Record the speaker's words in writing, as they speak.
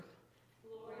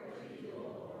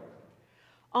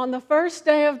On the first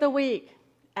day of the week,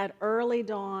 at early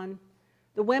dawn,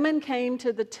 the women came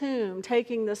to the tomb,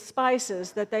 taking the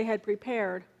spices that they had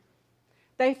prepared.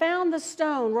 They found the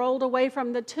stone rolled away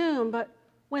from the tomb, but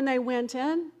when they went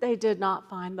in, they did not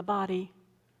find the body.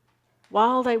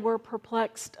 While they were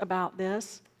perplexed about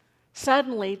this,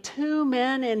 suddenly 2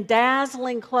 men in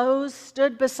dazzling clothes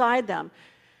stood beside them.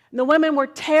 The women were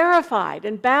terrified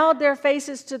and bowed their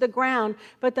faces to the ground,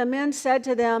 but the men said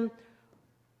to them,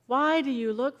 "Why do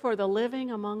you look for the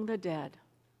living among the dead?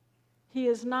 He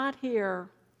is not here,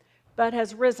 but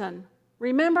has risen.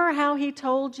 Remember how he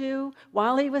told you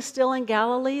while he was still in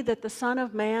Galilee that the Son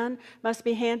of Man must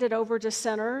be handed over to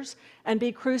sinners and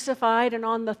be crucified and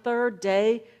on the 3rd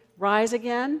day rise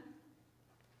again?"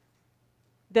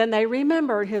 Then they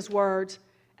remembered his words,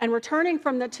 and returning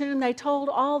from the tomb, they told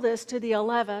all this to the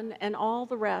 11 and all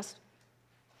the rest.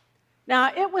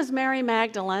 Now it was Mary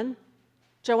Magdalene,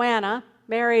 Joanna,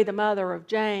 Mary the mother of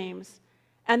James,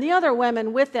 and the other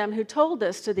women with them who told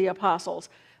this to the apostles.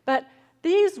 But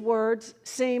these words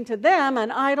seemed to them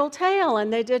an idle tale,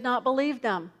 and they did not believe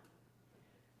them.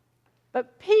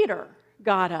 But Peter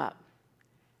got up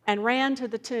and ran to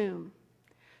the tomb.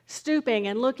 Stooping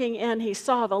and looking in, he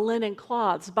saw the linen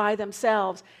cloths by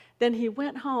themselves. Then he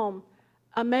went home,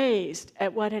 amazed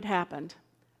at what had happened.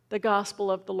 The gospel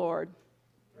of the Lord.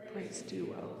 Praise to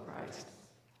you, O Christ.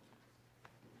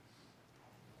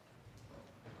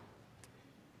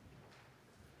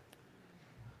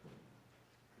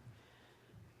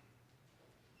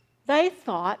 They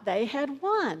thought they had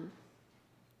won.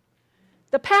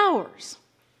 The powers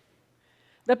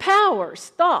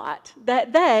thought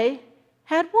that they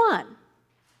had won.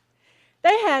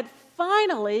 They had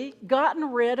finally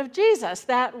gotten rid of Jesus,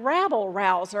 that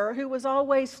rabble-rouser who was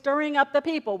always stirring up the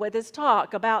people with his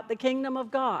talk about the kingdom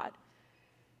of God.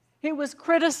 He was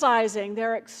criticizing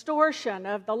their extortion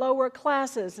of the lower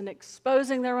classes and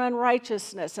exposing their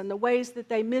unrighteousness and the ways that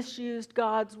they misused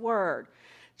God's word.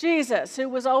 Jesus, who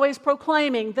was always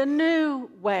proclaiming the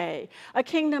new way, a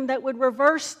kingdom that would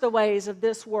reverse the ways of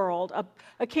this world,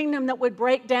 a kingdom that would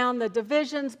break down the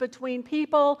divisions between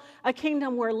people, a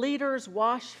kingdom where leaders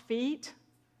wash feet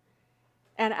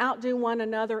and outdo one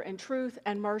another in truth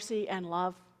and mercy and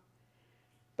love.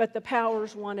 But the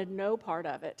powers wanted no part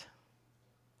of it.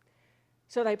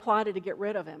 So they plotted to get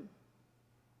rid of him.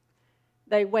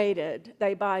 They waited,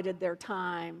 they bided their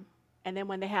time. And then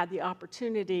when they had the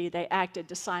opportunity, they acted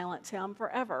to silence him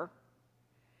forever.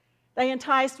 They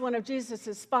enticed one of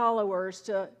Jesus' followers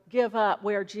to give up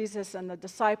where Jesus and the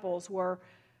disciples were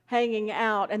hanging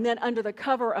out. And then under the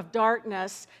cover of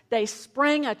darkness, they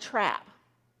sprang a trap.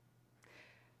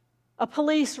 A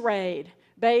police raid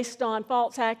based on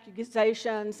false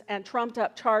accusations and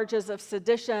trumped-up charges of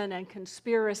sedition and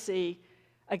conspiracy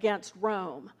against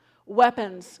Rome.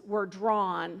 Weapons were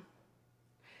drawn.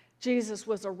 Jesus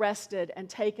was arrested and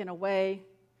taken away.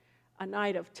 A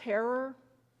night of terror,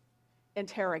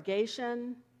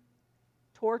 interrogation,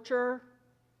 torture,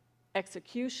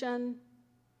 execution.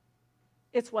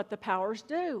 It's what the powers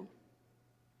do.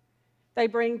 They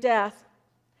bring death.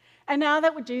 And now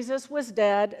that Jesus was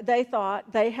dead, they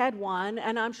thought they had won,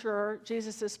 and I'm sure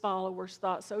Jesus' followers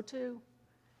thought so too.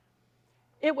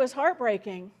 It was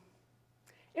heartbreaking.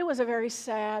 It was a very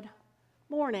sad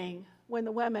morning when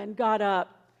the women got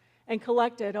up and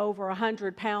collected over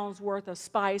 100 pounds worth of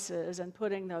spices and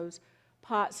putting those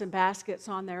pots and baskets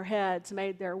on their heads,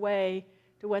 made their way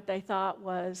to what they thought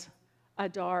was a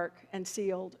dark and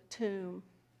sealed tomb.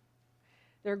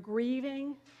 They're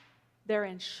grieving, they're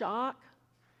in shock,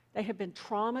 they have been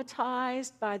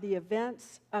traumatized by the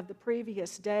events of the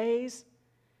previous days.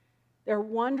 They're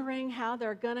wondering how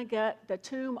they're going to get the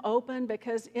tomb open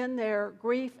because in their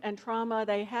grief and trauma,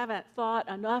 they haven't thought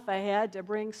enough ahead to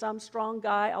bring some strong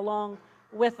guy along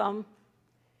with them.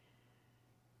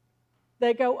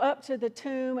 They go up to the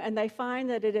tomb and they find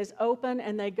that it is open,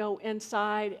 and they go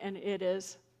inside and it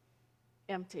is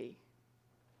empty.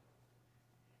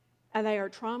 And they are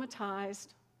traumatized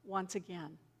once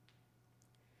again.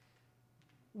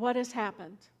 What has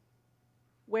happened?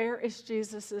 Where is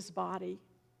Jesus' body?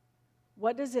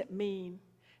 What does it mean?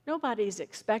 Nobody's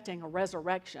expecting a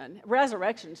resurrection.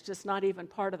 Resurrection is just not even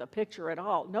part of the picture at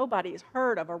all. Nobody's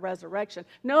heard of a resurrection.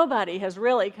 Nobody has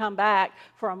really come back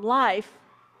from life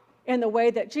in the way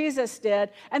that Jesus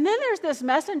did. And then there's this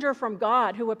messenger from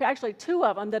God, who actually 2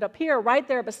 of them that appear right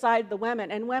there beside the women.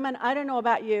 And women, I don't know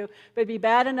about you, but it'd be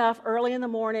bad enough early in the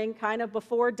morning, kind of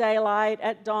before daylight,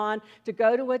 at dawn, to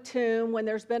go to a tomb when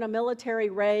there's been a military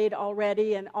raid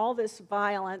already and all this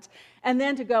violence, and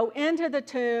then to go into the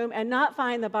tomb and not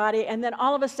find the body, and then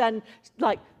all of a sudden,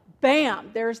 like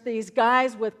bam, there's these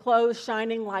guys with clothes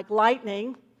shining like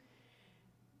lightning.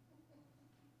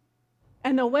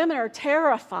 And the women are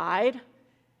terrified.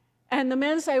 And the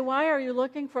men say, "Why are you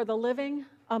looking for the living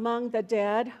among the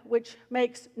dead?" Which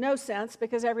makes no sense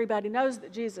because everybody knows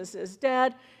that Jesus is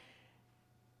dead.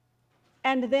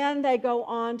 And then they go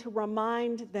on to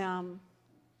remind them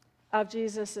of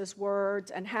Jesus'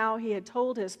 words and how he had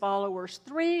told his followers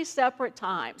 3 separate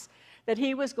times that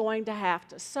he was going to have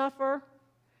to suffer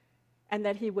and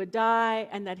that he would die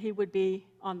and that he would be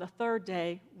on the 3rd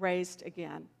day raised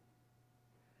again.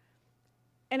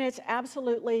 And it's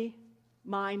absolutely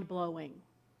mind-blowing.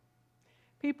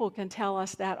 People can tell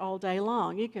us that all day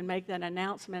long. You can make that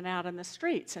announcement out in the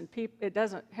streets, and it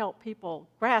doesn't help people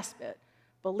grasp it,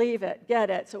 believe it, get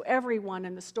it. So everyone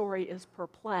in the story is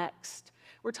perplexed.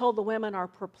 We're told the women are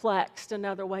perplexed.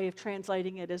 Another way of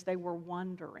translating it is they were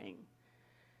wondering,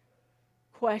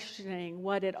 questioning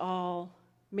what it all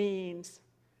means.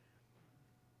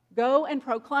 Go and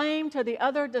proclaim to the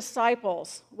other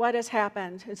disciples what has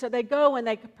happened. And so they go and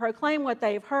they proclaim what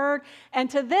they've heard. And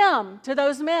to them, to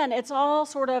those men, it's all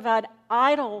sort of an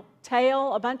idle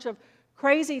tale, a bunch of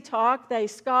crazy talk. They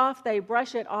scoff, they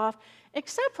brush it off,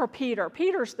 except for Peter.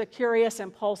 Peter's the curious,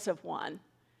 impulsive one.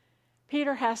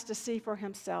 Peter has to see for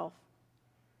himself.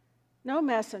 No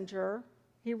messenger.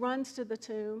 He runs to the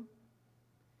tomb.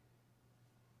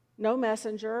 No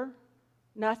messenger,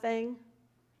 nothing.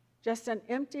 Just an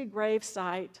empty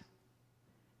gravesite.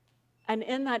 And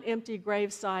in that empty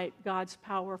gravesite, God's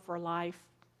power for life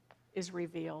is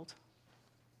revealed.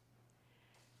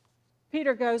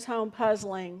 Peter goes home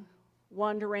puzzling,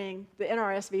 wondering. The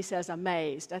NRSV says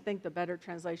amazed. I think the better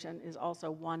translation is also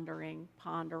wondering,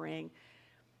 pondering.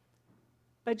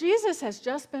 But Jesus has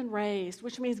just been raised,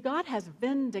 which means God has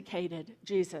vindicated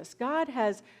Jesus. God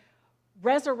has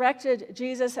resurrected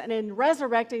Jesus, and in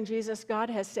resurrecting Jesus, God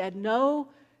has said no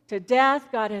to death.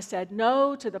 God has said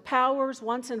no to the powers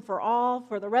once and for all.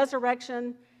 For the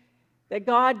resurrection that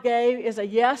God gave is a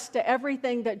yes to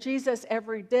everything that Jesus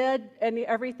ever did and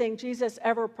everything Jesus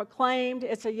ever proclaimed.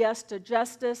 It's a yes to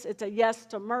justice. It's a yes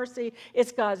to mercy.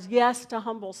 It's God's yes to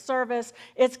humble service.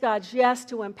 It's God's yes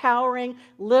to empowering,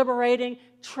 liberating,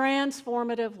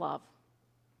 transformative love.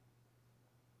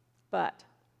 But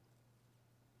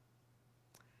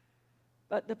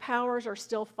the powers are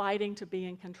still fighting to be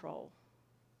in control.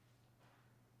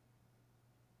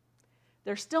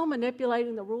 They're still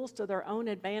manipulating the rules to their own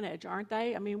advantage, aren't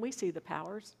they? I mean, we see the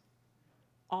powers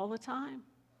all the time.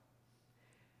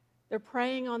 They're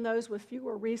preying on those with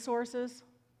fewer resources.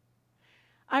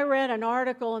 I read an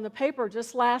article in the paper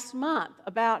just last month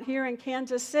about here in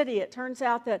Kansas City. It turns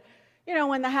out that,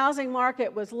 when the housing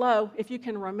market was low, if you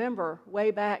can remember way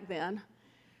back then,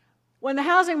 when the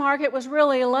housing market was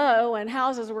really low and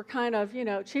houses were kind of,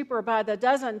 cheaper by the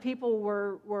dozen, people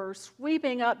were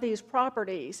sweeping up these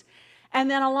properties. And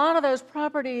then a lot of those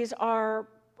properties are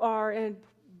in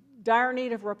dire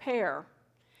need of repair.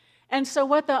 And so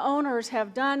what the owners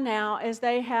have done now is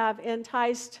they have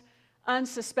enticed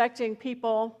unsuspecting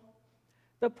people,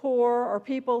 the poor, or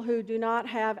people who do not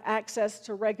have access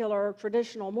to regular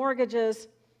traditional mortgages,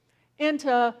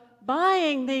 into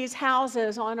buying these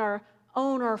houses on our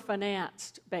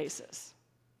owner-financed basis.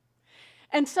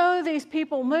 And so these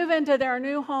people move into their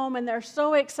new home, and they're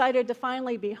so excited to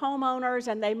finally be homeowners,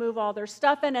 and they move all their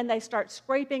stuff in, and they start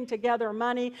scraping together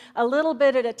money a little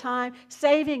bit at a time,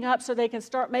 saving up so they can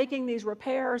start making these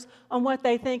repairs on what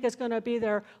they think is going to be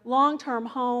their long-term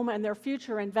home and their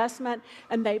future investment.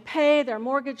 And they pay their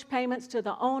mortgage payments to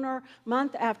the owner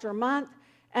month after month.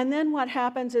 And then what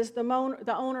happens is the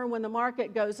owner, when the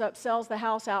market goes up, sells the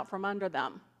house out from under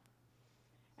them.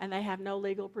 And they have no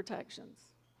legal protections.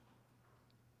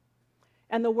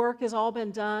 And the work has all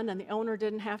been done, and the owner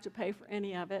didn't have to pay for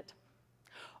any of it.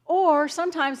 Or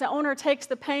sometimes the owner takes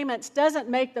the payments, doesn't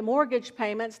make the mortgage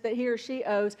payments that he or she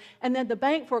owes, and then the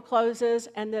bank forecloses,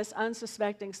 and this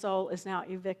unsuspecting soul is now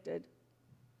evicted.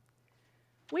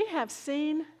 We have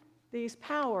seen these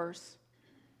powers,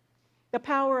 the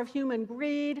power of human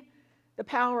greed, the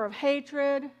power of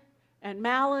hatred and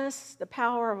malice, the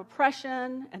power of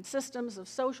oppression and systems of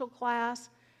social class,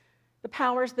 the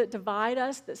powers that divide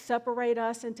us, that separate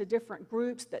us into different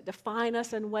groups, that define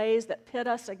us in ways that pit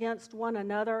us against one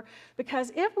another.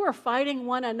 Because if we're fighting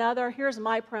one another, here's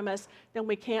my premise, then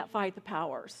we can't fight the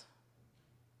powers.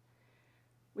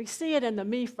 We see it in the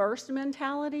me first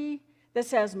mentality that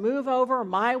says, move over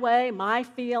my way, my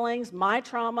feelings, my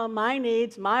trauma, my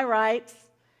needs, my rights.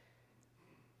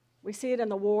 We see it in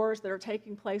the wars that are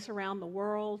taking place around the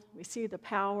world. We see the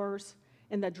powers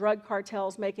in the drug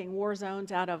cartels making war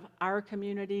zones out of our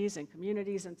communities and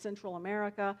communities in Central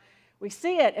America. We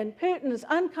see it in Putin's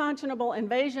unconscionable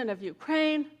invasion of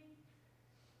Ukraine.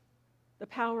 The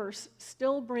powers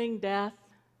still bring death,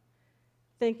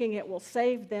 thinking it will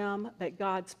save them, but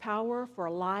God's power for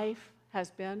life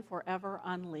has been forever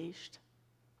unleashed.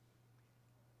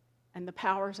 And the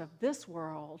powers of this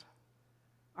world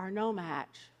are no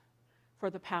match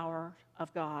for the power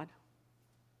of God.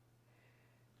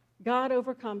 God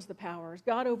overcomes the powers.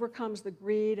 God overcomes the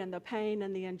greed and the pain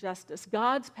and the injustice.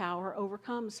 God's power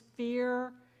overcomes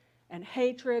fear and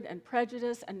hatred and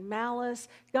prejudice and malice.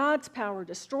 God's power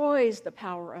destroys the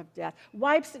power of death,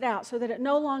 wipes it out so that it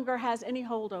no longer has any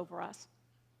hold over us.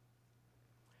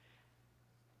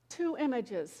 Two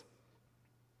images.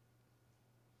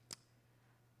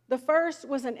 The first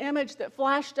was an image that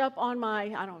flashed up on my,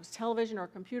 television or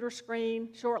computer screen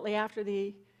shortly after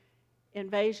the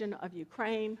invasion of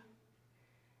Ukraine.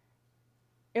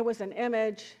 It was an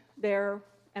image there,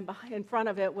 and in front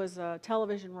of it was a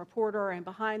television reporter, and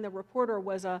behind the reporter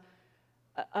was a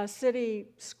city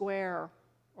square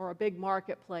or a big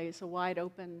marketplace, a wide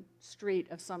open street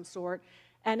of some sort.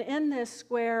 And in this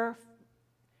square,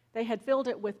 they had filled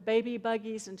it with baby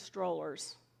buggies and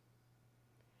strollers.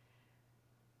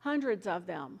 Hundreds of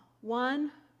them, one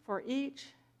for each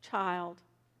child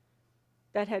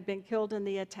that had been killed in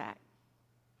the attack.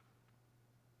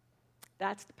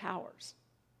 That's the powers.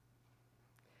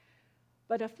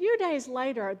 But a few days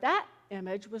later, that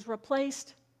image was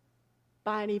replaced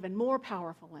by an even more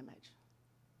powerful image.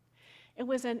 It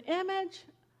was an image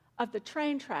of the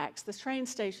train tracks, the train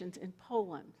stations in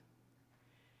Poland.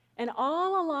 And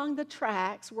all along the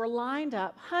tracks were lined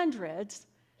up hundreds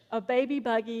of baby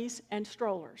buggies and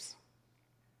strollers,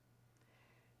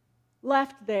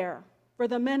 left there for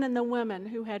the men and the women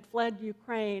who had fled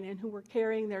Ukraine and who were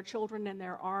carrying their children in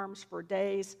their arms for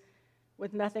days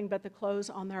with nothing but the clothes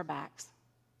on their backs.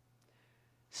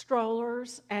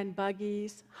 Strollers and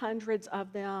buggies, hundreds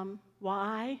of them.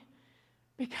 Why?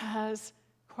 Because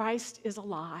Christ is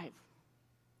alive.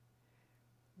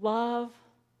 Love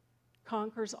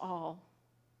conquers all.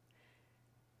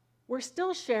 We're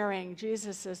still sharing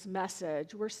Jesus'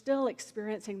 message. We're still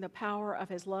experiencing the power of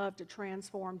his love to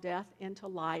transform death into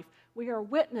life. We are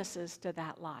witnesses to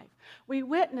that life. We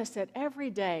witness it every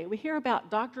day. We hear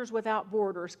about Doctors Without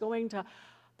Borders going to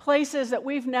places that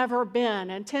we've never been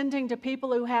and tending to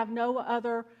people who have no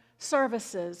other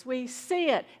services. We see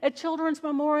it at Children's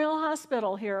Memorial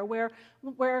Hospital here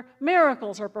where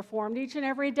miracles are performed each and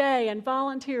every day, and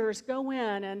volunteers go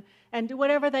in and do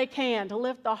whatever they can to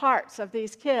lift the hearts of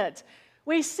these kids.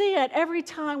 We see it every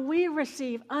time we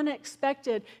receive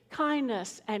unexpected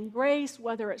kindness and grace,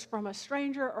 whether it's from a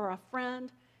stranger or a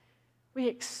friend. We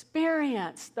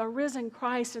experience the risen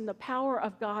Christ and the power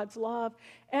of God's love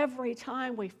every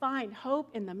time we find hope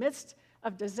in the midst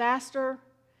of disaster,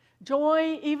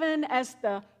 joy even as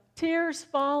the tears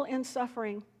fall in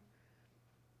suffering.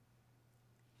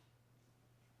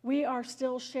 We are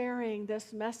still sharing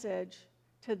this message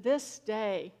to this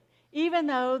day. Even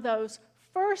though those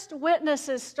first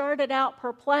witnesses started out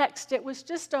perplexed, it was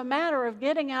just a matter of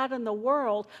getting out in the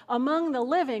world among the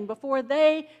living before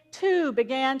they too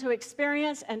began to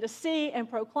experience and to see and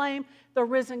proclaim the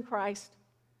risen Christ.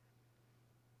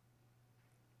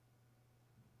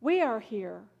 We are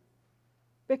here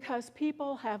because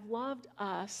people have loved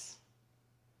us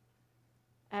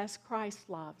as Christ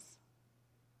loves.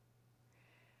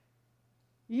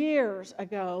 Years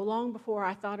ago, long before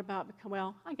I thought about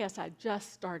I guess I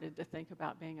just started to think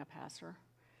about being a pastor.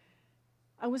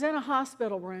 I was in a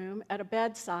hospital room at a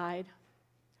bedside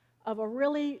of a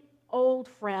really old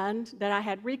friend that I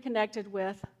had reconnected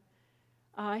with.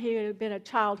 He had been a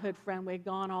childhood friend. We'd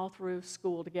gone all through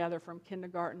school together from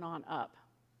kindergarten on up.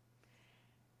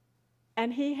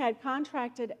 And he had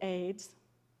contracted AIDS.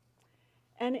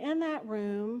 And in that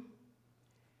room,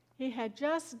 he had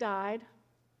just died,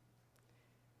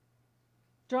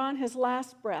 drawn his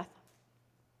last breath.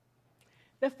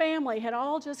 The family had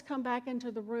all just come back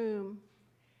into the room,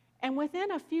 and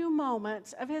within a few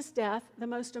moments of his death, the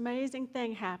most amazing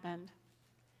thing happened.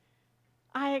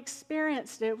 I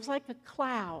experienced it. It was like a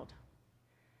cloud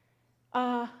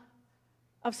of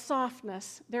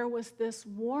softness. There was this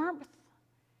warmth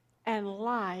and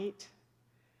light,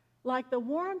 like the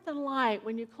warmth and light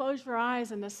when you close your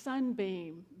eyes and the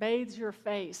sunbeam bathes your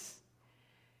face.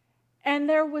 And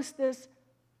there was this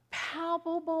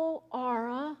palpable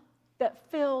aura that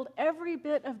filled every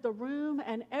bit of the room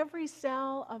and every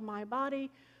cell of my body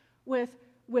with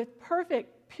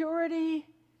perfect purity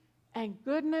and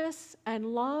goodness and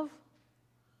love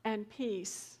and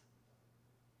peace.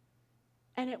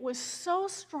 And it was so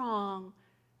strong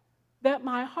that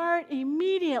my heart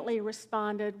immediately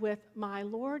responded with, "My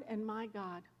Lord and my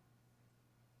God."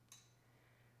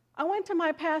 I went to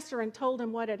my pastor and told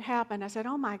him what had happened. I said,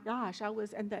 "Oh my gosh,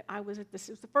 this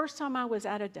was the first time I was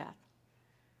at a death.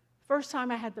 First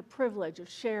time I had the privilege of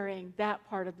sharing that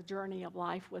part of the journey of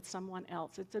life with someone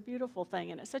else. It's a beautiful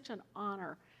thing, and it's such an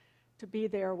honor to be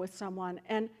there with someone."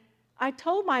 And I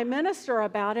told my minister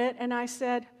about it, and I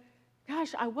said,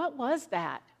 "Gosh, what was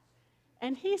that?"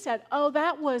 And he said, "Oh,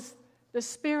 that was the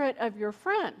spirit of your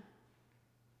friend."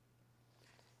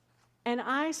 And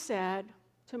I said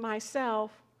to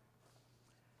myself,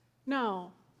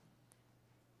 No,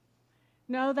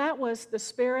 that was the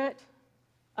spirit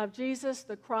of Jesus,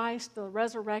 the Christ, the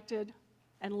resurrected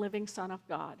and living Son of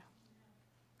God.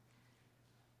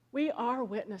 We are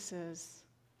witnesses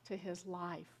to his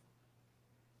life,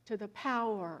 to the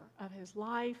power of his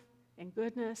life and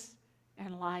goodness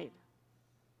and light.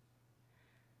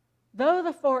 Though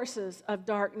the forces of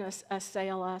darkness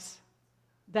assail us,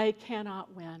 they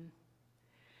cannot win.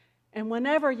 And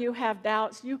whenever you have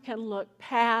doubts, you can look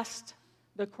past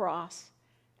the cross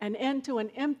and into an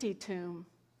empty tomb,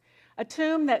 a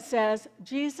tomb that says,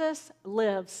 "Jesus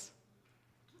lives,"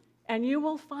 and you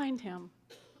will find him.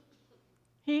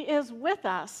 He is with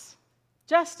us,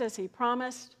 just as he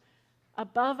promised,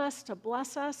 above us to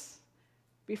bless us,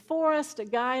 before us to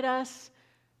guide us,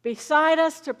 beside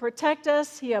us to protect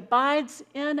us. He abides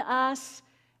in us,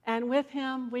 and with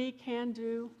him we can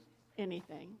do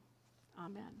anything.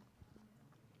 Amen.